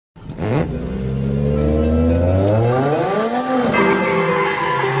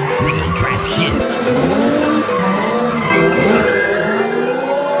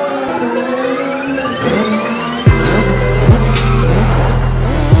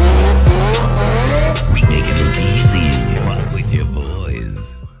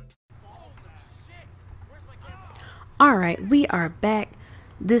Alright, we are back.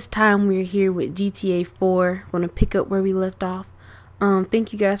 This time we're here with GTA 4. We're going to pick up where we left off.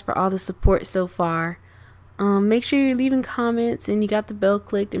 Thank you guys for all the support so far. Make sure you're leaving comments and you got the bell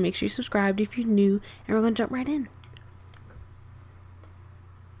clicked, and make sure you're subscribed if you're new, and we're going to jump right in.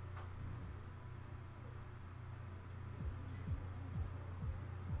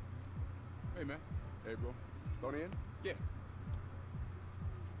 Hey man. Hey bro. Tony in? Yeah.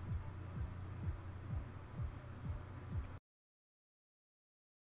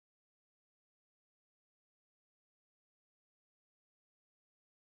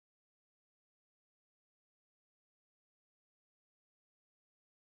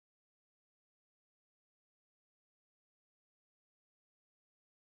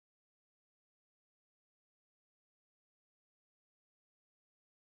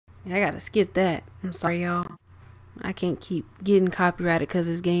 I gotta skip that. I'm sorry, y'all. I can't keep getting copyrighted because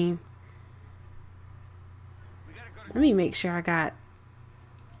this game. Let me make sure I got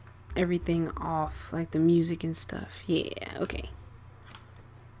everything off, like the music and stuff. Yeah, okay.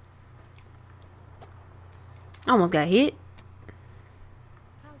 Almost got hit.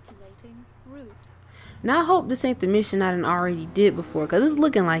 Calculating route. Now I hope this ain't the mission I done already did before, because it's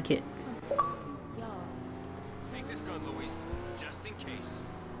looking like it. Yards. Take this gun, Luis, just in case.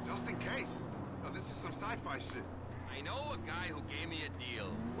 Just in case. Oh, this is some sci-fi shit. I know a guy who gave me a deal.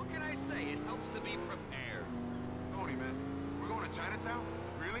 What can I say? It helps to be prepared. Tony, man. We're going to Chinatown?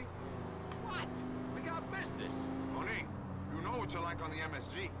 Really? What? We got business. Tony, you know what you're like on the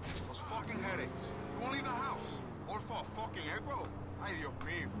MSG. Those fucking headaches. You won't leave the house. All for a fucking egg roll. Ay, Dios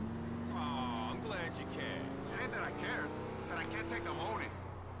mío. Oh, I'm glad you care. It ain't that I care. It's that I can't take the money.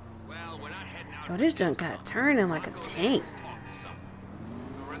 Well, we're not heading out. Oh, this junk got turning like a tank. Talk to someone.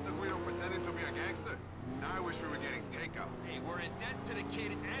 The rental guido pretending to be a gangster. Now I wish we were getting takeout. Hey, we're in debt to the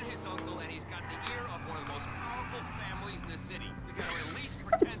kid and his uncle, and he's got the ear of one of the most powerful families in the city. We gotta at least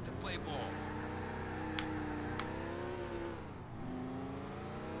pretend to play ball.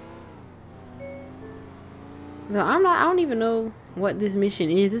 So I don't even know what this mission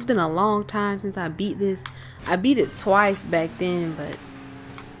is. It's been a long time since I beat this. I beat it twice back then, but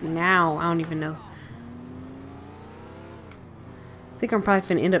now I don't even know. I think I'm probably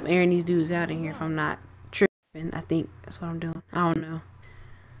finna end up airing these dudes out in here if I'm not tripping. I think that's what I'm doing. I don't know.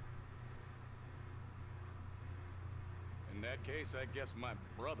 In that case, I guess my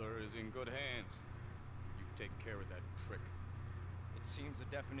brother is in good hands. You take care of that prick. It seems the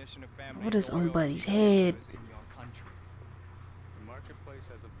definition of family. What is on Buddy's head? In your country. The marketplace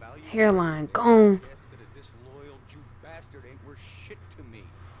has a value. Hairline gone. Guess that a disloyal Jew bastard ain't worth shit to me,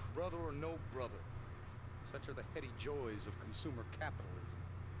 brother or no brother. Such are the heady joys of consumer capitalism.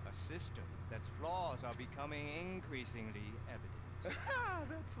 A system that's flaws are becoming increasingly evident.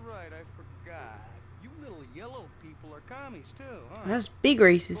 That's right, I forgot. You little yellow people are commies too, huh? That's big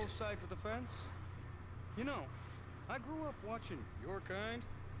racist. Both sides of the fence. You know, I grew up watching your kind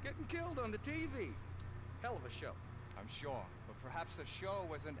getting killed on the TV. Hell of a show. I'm sure, but perhaps the show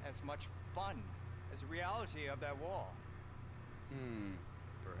wasn't as much fun as the reality of that war.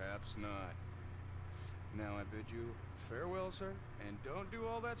 Perhaps not. Now I bid you farewell, sir, and don't do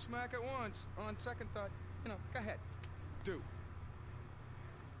all that smack at once. On second thought, you know, go ahead. Do.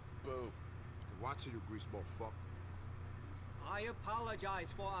 Boo. Watch it, you greaseball fuck. I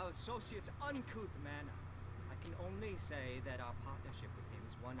apologize for our associate's uncouth manner. I can only say that our partnership with him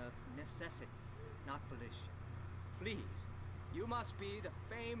is one of necessity, not volition. Please, you must be the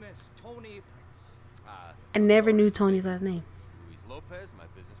famous Tony Prince. I never knew Tony's last name. Luis Lopez, my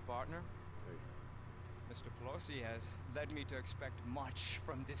business partner. Mr. Pelosi has led me to expect much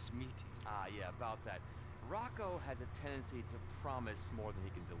from this meeting. Yeah, about that. Rocco has a tendency to promise more than he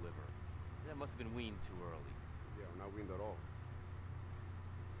can deliver. So that must have been weaned too early. Yeah, not weaned at all.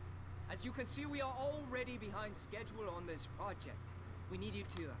 As you can see, we are already behind schedule on this project. We need you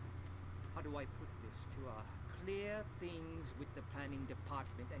to, how do I put this, to clear things with the planning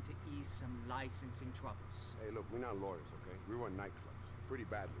department and to ease some licensing troubles. Hey, look, we're not lawyers, okay? We run nightclubs. Pretty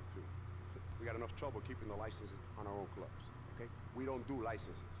badly, too. We got enough trouble keeping the licenses on our own clubs, okay? We don't do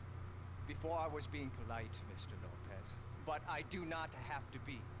licenses. Before I was being polite, Mr. Lopez, but I do not have to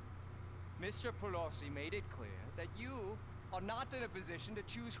be. Mr. Pelosi made it clear that you are not in a position to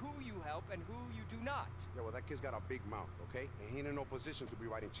choose who you help and who you do not. Yeah, well, that kid's got a big mouth, okay? And he ain't in no position to be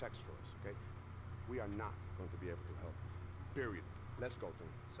writing checks for us, okay? We are not going to be able to help. Period. Let's go, Tony.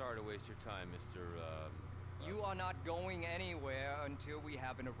 Sorry to waste your time, Mr. You are not going anywhere until we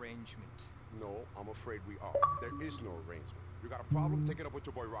have an arrangement. No, I'm afraid we are. There is no arrangement. You got a problem? Take it up with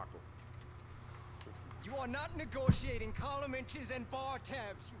your boy Rocco. You are not negotiating column inches and bar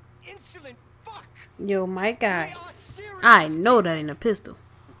tabs, you insolent fuck? Yo, my guy. We are serious. I know that ain't a pistol.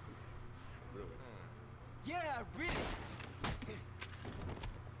 Yeah, really.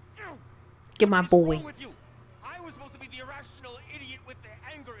 Get my What's wrong boy. with you? I was supposed to be the irrational idiot with the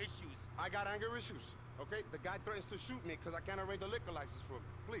anger issues. I got anger issues, okay? The guy threatens to shoot me because I can't arrange a liquor license for him.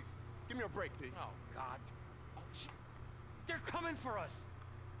 Please, give me a break, D. Oh, God. Oh, shit. They're coming for us.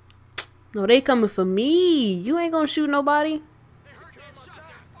 No, they coming for me. You ain't gonna shoot nobody. They heard that shot. They're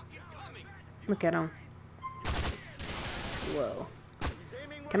fucking coming. Look at him. Whoa.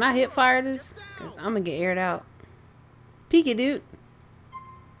 Can I hit fire this? Because I'm going to get aired out. Peek it, dude.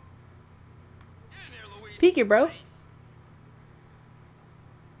 Get in there, Louise. Peek it, bro.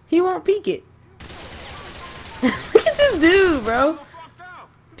 He won't peek it. Look at this dude, bro.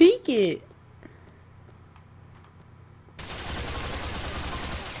 Peek it.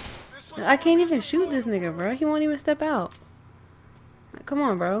 I can't even shoot this nigga, bro. He won't even step out. Like, come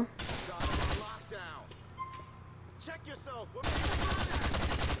on, bro.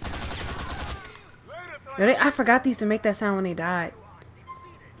 Yo, I forgot these to make that sound when they died.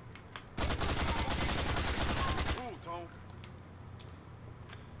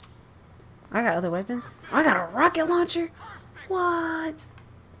 I got other weapons. I got a rocket launcher. What?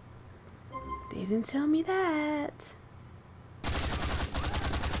 They didn't tell me that.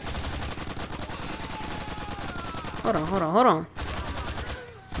 Hold on, hold on, hold on.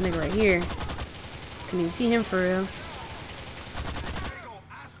 This nigga right here. Can't even see him for real.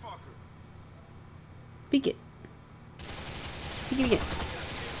 Peek it. Peek it again.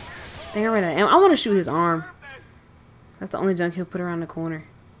 Dang, I ran out of ammo. I want to shoot his arm. That's the only junk he'll put around the corner.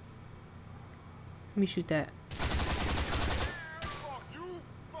 Let me shoot that.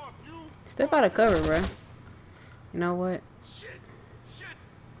 Step out of cover, bro. You know what?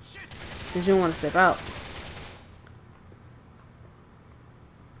 Since you don't want to step out.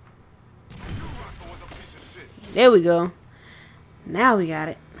 There we go. Now we got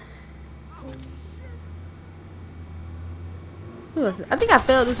it. Who else? I think I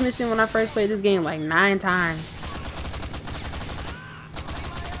failed this mission when I first played this game like 9 times.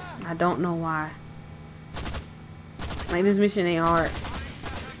 I don't know why. Like, this mission ain't hard.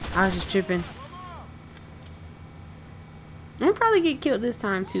 I was just tripping. I'll probably get killed this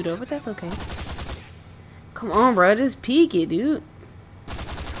time too though, but that's okay. Come on, bro. Just peek it, dude.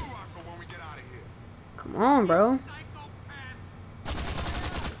 Come on, bro.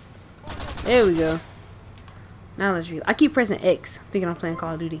 There we go. Now let's read. I keep pressing X, thinking I'm playing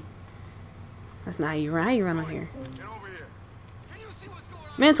Call of Duty. That's not how you run. How you run on here?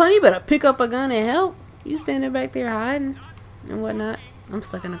 Man, Tony, you better pick up a gun and help. You standing back there hiding and whatnot. I'm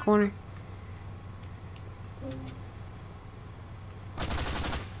stuck in the corner.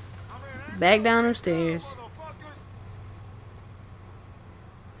 Back down them stairs.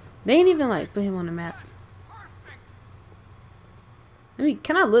 They ain't even like put him on the map.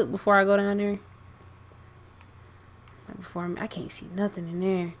 Can I look before I go down there? Like before I can't see nothing in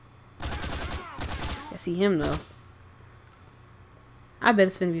there. I see him though. I bet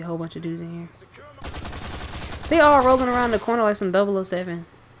it's gonna be a whole bunch of dudes in here. They all rolling around the corner like some 007.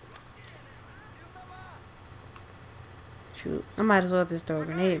 Shoot, I might as well just throw a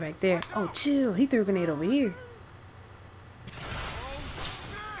grenade back there. Oh, chill. He threw a grenade over here.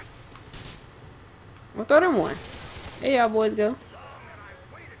 We'll throw them one. There y'all boys go.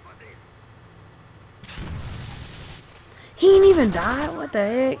 He ain't even died? What the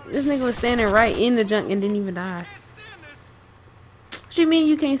heck? This nigga was standing right in the junk and didn't even die. What you mean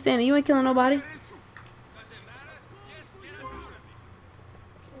you can't stand it? You ain't killing nobody?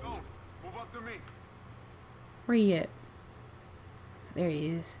 Where he at? There he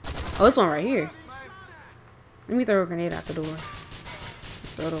is. Oh, this one right here. Let me throw a grenade out the door.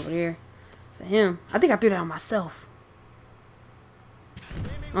 Throw it over there. For him. I think I threw that on myself.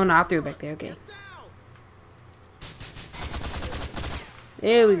 Oh no, I threw it back there. Okay.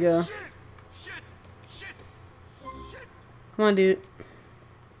 There we go. Come on, dude.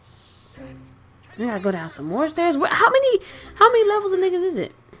 We gotta go down some more stairs. How many levels of niggas is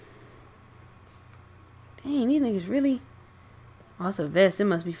it? Dang, these niggas really. Oh, it's a vest. It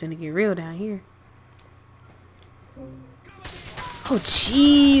must be finna get real down here. Oh,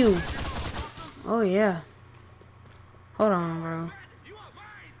 chill. Oh, yeah. Hold on, bro.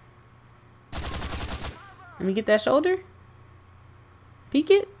 Let me get that shoulder. Peek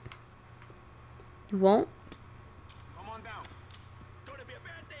it. You won't?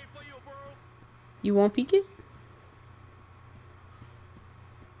 You won't peek it?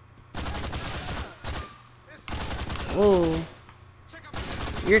 Whoa.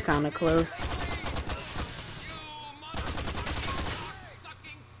 You're kind of close.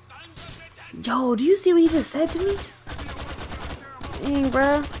 Yo, do you see what he just said to me? Dang,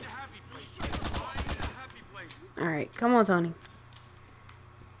 bro. Alright, come on, Tony.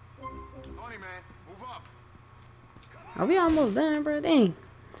 Tony, man, move up. Are we almost done, bro? Dang.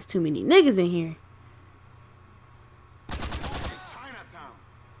 There's too many niggas in here. Chinatown.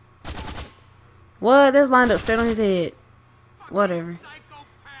 What? That's lined up straight on his head. Whatever.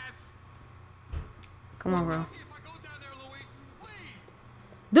 Come on, bro.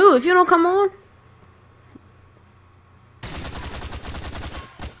 Dude, if you don't come on.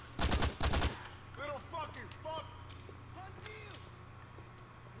 Little fucking fuck.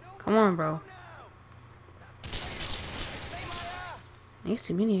 Come on, bro. There's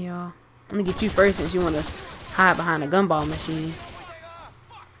too many of y'all. I'm gonna get you first since you want to hide behind a gumball machine.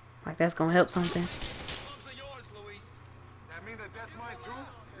 Like that's gonna help something. That mean that that's mine too?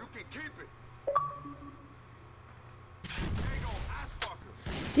 You can keep it.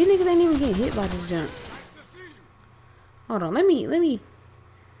 These niggas ain't even getting hit by this jump. Nice to see you. Hold on, let me.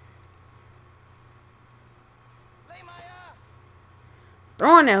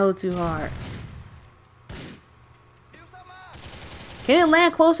 Throwing that hoe too hard. Can it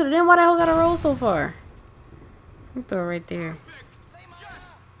land closer to them? Why the hell gotta roll so far? Let me throw it right there.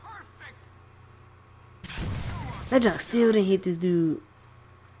 That junk still didn't hit this dude.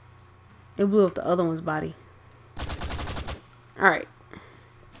 It blew up the other one's body. Alright.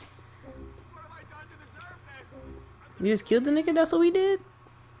 You just killed the nigga? That's what we did?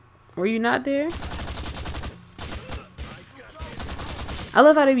 Were you not there? I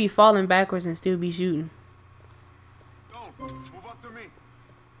love how they be falling backwards and still be shooting. Don't move up to me.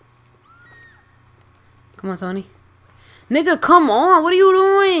 Come on, Tony. Nigga, come on. What are you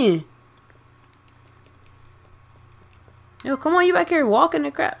doing? Yo, come on. You back here walking the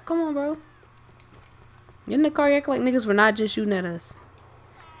crap. Come on, bro. Get in the car. You act like niggas were not just shooting at us.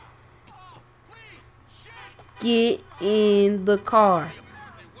 Get in the car.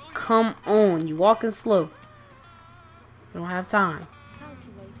 Come on. You walking slow. We don't have time.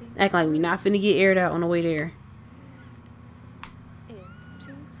 Act like we not finna get aired out on the way there. In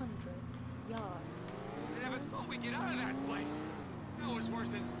 200 yards. I never thought we'd get out of that place. That was worse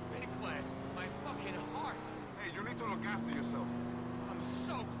than spin class. My fucking heart. Hey, you need to look after yourself. I'm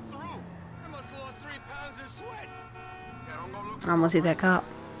soaked through. I must have lost 3 pounds in sweat. Yeah, don't go looking. I almost hit that cop.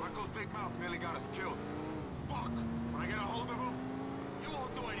 Michael's big mouth nearly got us killed. Fuck. When I get a hold of him. You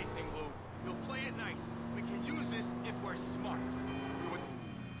won't do anything, Lou. You'll play it nice. We can use this if we're smart.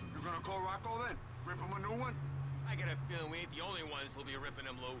 You're gonna call Rocco then? Rip him a new one? I get a feeling we ain't the only ones who'll be ripping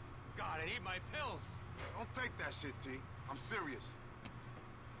him, Lou. God, I need my pills. Don't take that shit, T. I'm serious.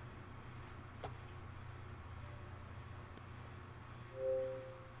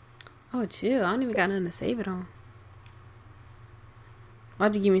 Oh, chill. I don't even got nothing to save it on.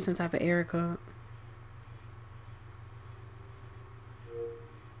 Why'd you give me some type of error code?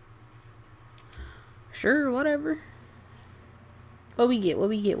 Sure, whatever. What we get? What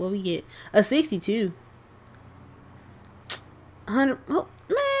we get? What we get? A 62. 100. Oh,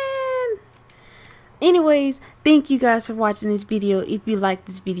 man. Anyways, thank you guys for watching this video. If you like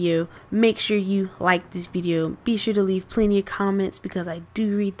this video, make sure you like this video. Be sure to leave plenty of comments because I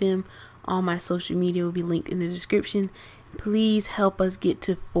do read them. All my social media will be linked in the description. Please help us get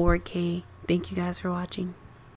to 4K. Thank you guys for watching.